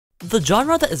The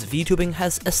genre that is VTubing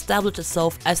has established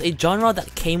itself as a genre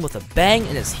that came with a bang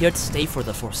and is here to stay for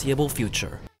the foreseeable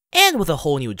future. And with a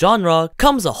whole new genre,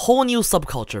 comes a whole new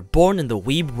subculture born in the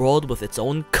weeb world with its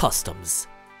own customs.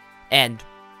 And,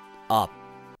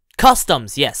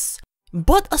 customs, yes.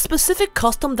 But a specific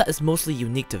custom that is mostly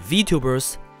unique to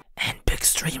VTubers, and big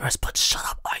streamers, but shut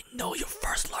up, I know you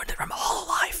first learned it from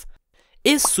Hololive,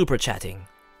 is superchatting.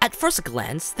 At first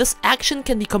glance, this action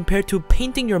can be compared to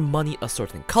painting your money a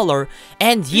certain color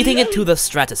and yeeting it to the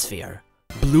stratosphere.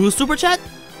 Blue superchat?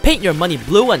 Paint your money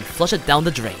blue and flush it down the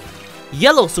drain.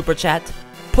 Yellow superchat?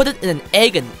 Put it in an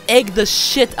egg and egg the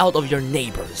shit out of your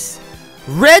neighbors.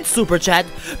 Red superchat?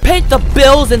 Paint the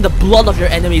bills in the blood of your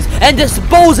enemies and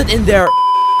dispose it in their...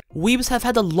 Weebs have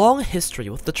had a long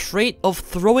history with the trait of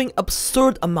throwing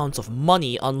absurd amounts of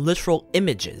money on literal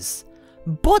images.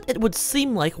 But it would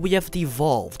seem like we have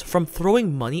devolved from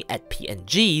throwing money at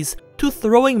PNGs to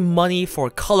throwing money for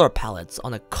color palettes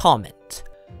on a comment.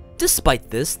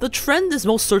 Despite this, the trend is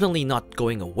most certainly not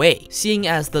going away, seeing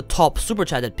as the top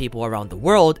superchatted people around the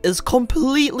world is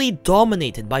completely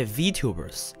dominated by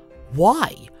VTubers.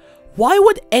 Why? Why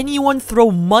would anyone throw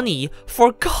money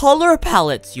for color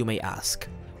palettes, you may ask?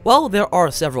 Well, there are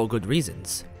several good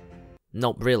reasons.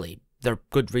 No, really, they're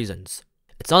good reasons.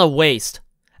 It's not a waste.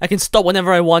 I can stop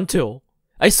whenever I want to.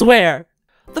 I swear!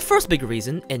 The first big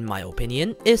reason, in my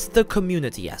opinion, is the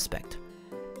community aspect.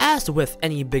 As with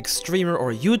any big streamer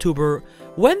or YouTuber,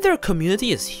 when their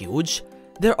community is huge,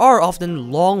 there are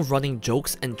often long-running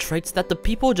jokes and traits that the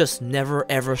people just never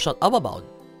ever shut up about.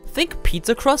 Think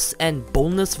pizza crusts and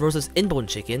boneless versus inbone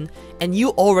chicken, and you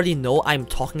already know I'm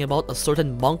talking about a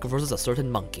certain monk versus a certain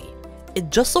monkey. It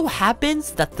just so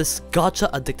happens that this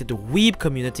gacha-addicted weeb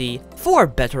community, for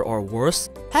better or worse,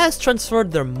 has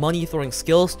transferred their money-throwing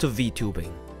skills to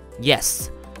VTubing.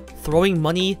 Yes, throwing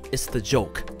money is the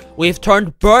joke. We've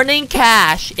turned burning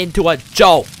cash into a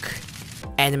joke.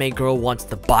 Anime girl wants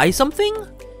to buy something?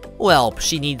 Well,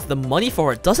 she needs the money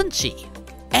for it, doesn't she?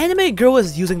 Anime girl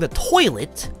is using the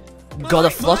toilet? Gotta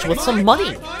flush with some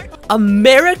money.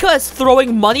 America is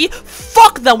throwing money?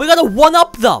 Fuck them, we gotta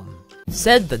one-up them!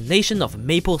 Said the nation of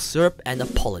maple syrup and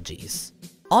apologies.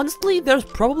 Honestly, there's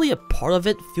probably a part of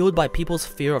it fueled by people's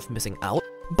fear of missing out,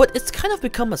 but it's kind of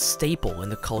become a staple in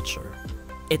the culture.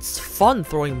 It's fun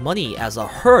throwing money as a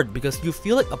herd because you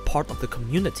feel like a part of the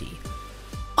community.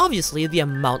 Obviously, the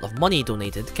amount of money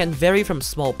donated can vary from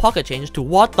small pocket change to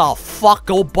what the fuck,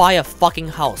 go buy a fucking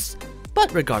house.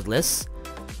 But regardless,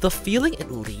 the feeling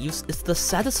it leaves is the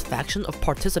satisfaction of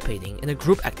participating in a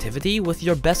group activity with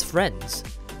your best friends.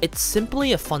 It's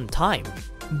simply a fun time.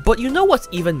 But you know what's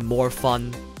even more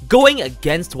fun? Going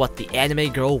against what the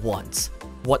anime girl wants.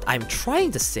 What I'm trying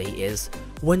to say is,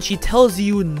 when she tells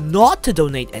you not to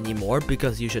donate anymore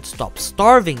because you should stop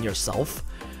starving yourself,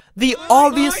 the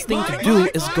obvious thing to do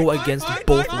is go against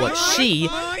both what she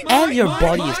and your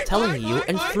body is telling you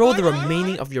and throw the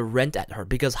remaining of your rent at her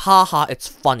because haha, it's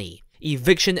funny.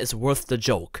 Eviction is worth the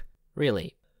joke.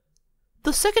 Really.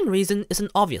 The second reason is an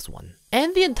obvious one,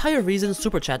 and the entire reason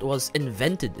Super Chat was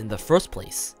invented in the first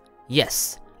place.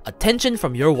 Yes, attention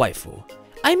from your waifu.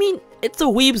 I mean, it's a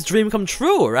weeb's dream come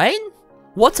true, right?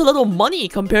 What's a little money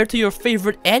compared to your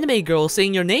favorite anime girl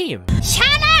saying your name? Shut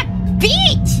up,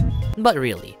 bitch! But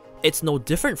really, it's no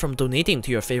different from donating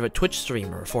to your favorite Twitch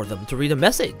streamer for them to read a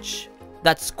message.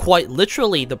 That's quite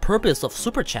literally the purpose of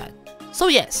Super Chat. So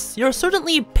yes, you're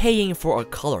certainly paying for a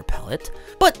color palette,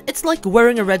 but it's like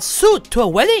wearing a red suit to a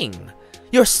wedding.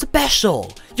 You're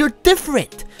special, you're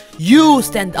different, you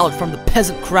stand out from the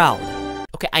peasant crowd.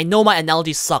 Okay, I know my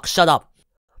analogies suck, shut up.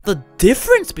 The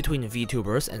difference between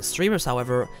VTubers and streamers,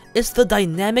 however, is the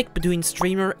dynamic between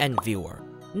streamer and viewer.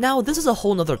 Now, this is a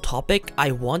whole nother topic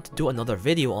I want to do another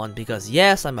video on because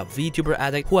yes, I'm a VTuber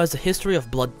addict who has a history of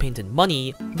blood-painted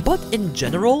money, but in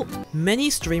general, many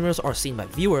streamers are seen by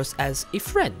viewers as a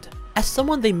friend, as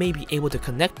someone they may be able to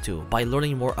connect to by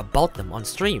learning more about them on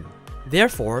stream.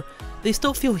 Therefore, they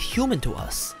still feel human to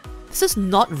us. This is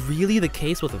not really the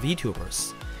case with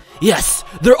VTubers. Yes,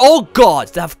 they're all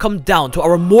gods that have come down to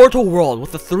our mortal world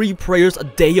with the 3 prayers a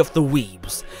day of the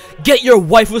weebs. Get your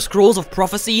waifu scrolls of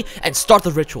prophecy and start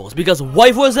the rituals because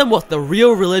waifuism was the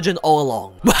real religion all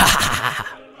along.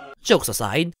 Jokes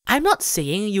aside, I'm not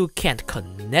saying you can't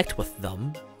connect with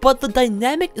them, but the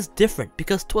dynamic is different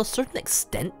because to a certain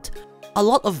extent, a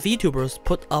lot of VTubers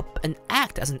put up and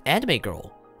act as an anime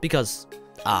girl because,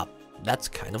 that's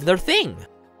kind of their thing.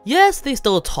 Yes, they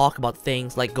still talk about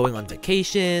things like going on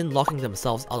vacation, locking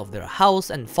themselves out of their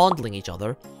house, and fondling each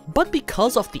other, but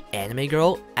because of the anime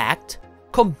girl act,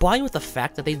 combined with the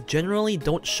fact that they generally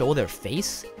don't show their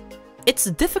face, It's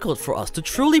difficult for us to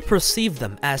truly perceive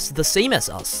them as the same as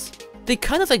us. They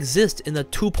kind of exist in a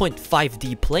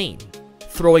 2.5D plane.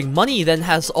 Throwing money then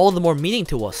has all the more meaning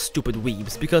to us stupid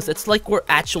weebs, because it's like we're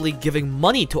actually giving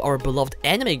money to our beloved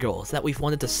anime girls that we've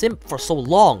wanted to simp for so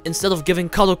long, instead of giving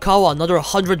Kadokawa another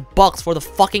 $100 for the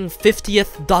fucking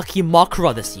 50th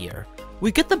Dakimakura this year.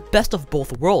 We get the best of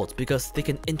both worlds because they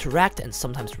can interact and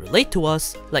sometimes relate to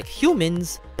us like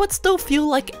humans, but still feel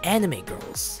like anime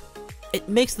girls. It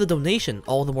makes the donation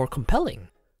all the more compelling.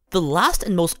 The last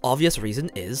and most obvious reason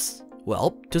is,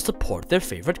 well, to support their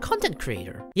favorite content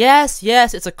creator. Yes,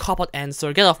 it's a cop-out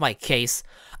answer, get off my case.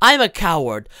 I'm a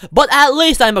coward, but at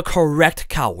least I'm a correct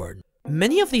coward.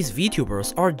 Many of these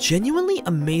VTubers are genuinely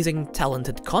amazing,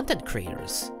 talented content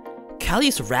creators.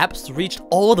 Callie's raps reached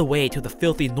all the way to the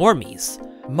filthy normies.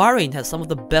 Marin has some of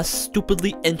the best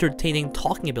stupidly entertaining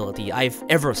talking ability I've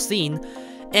ever seen,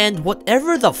 and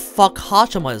whatever the fuck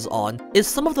Hachama is on is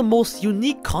some of the most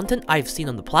unique content I've seen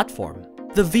on the platform.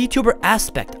 The VTuber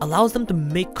aspect allows them to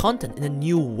make content in a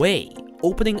new way,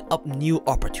 opening up new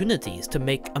opportunities to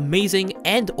make amazing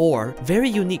and/or very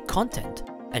unique content.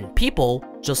 And people,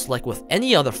 just like with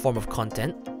any other form of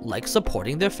content, like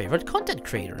supporting their favorite content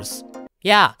creators.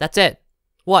 Yeah, that's it.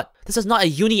 What? This is not a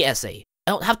uni essay.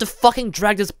 I don't have to fucking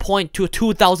drag this point to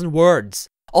 2,000 words.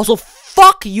 Also,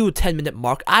 fuck you 10-minute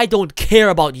mark. I don't care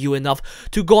about you enough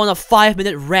to go on a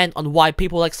 5-minute rant on why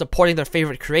people like supporting their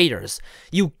favorite creators.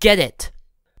 You get it.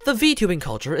 The VTubing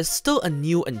culture is still a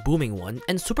new and booming one,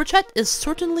 and Superchat is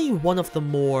certainly one of the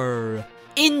more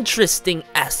interesting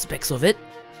aspects of it.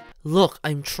 Look,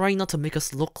 I'm trying not to make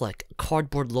us look like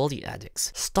cardboard lolly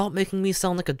addicts. Stop making me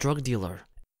sound like a drug dealer.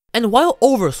 And while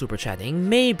over-superchatting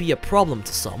may be a problem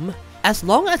to some, as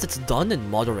long as it's done in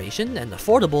moderation and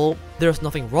affordable, there's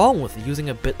nothing wrong with using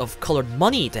a bit of colored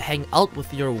money to hang out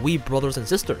with your wee brothers and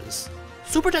sisters.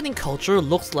 Superchatting culture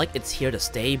looks like it's here to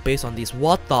stay based on these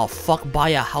what the fuck buy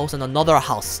a house and another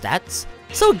house stats,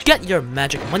 so get your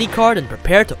magic money card and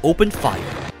prepare to open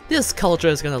fire. This culture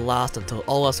is gonna last until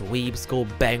all us weebs go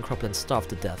bankrupt and starve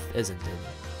to death, isn't it?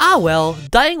 Ah well,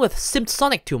 dying with simped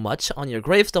Sonic too much on your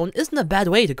gravestone isn't a bad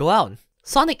way to go out.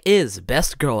 Sonic is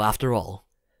best girl after all.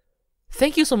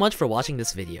 Thank you so much for watching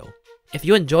this video. If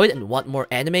you enjoyed and want more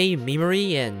anime,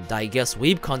 memery, and I guess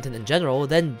weeb content in general,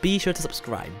 then be sure to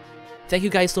subscribe. Thank you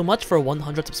guys so much for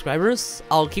 100 subscribers.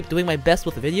 I'll keep doing my best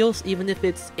with the videos, even if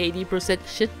it's 80%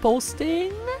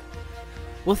 shitposting.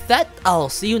 With that, I'll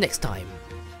see you next time,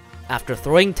 after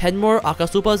throwing 10 more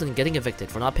Akasupas and getting evicted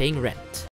for not paying rent.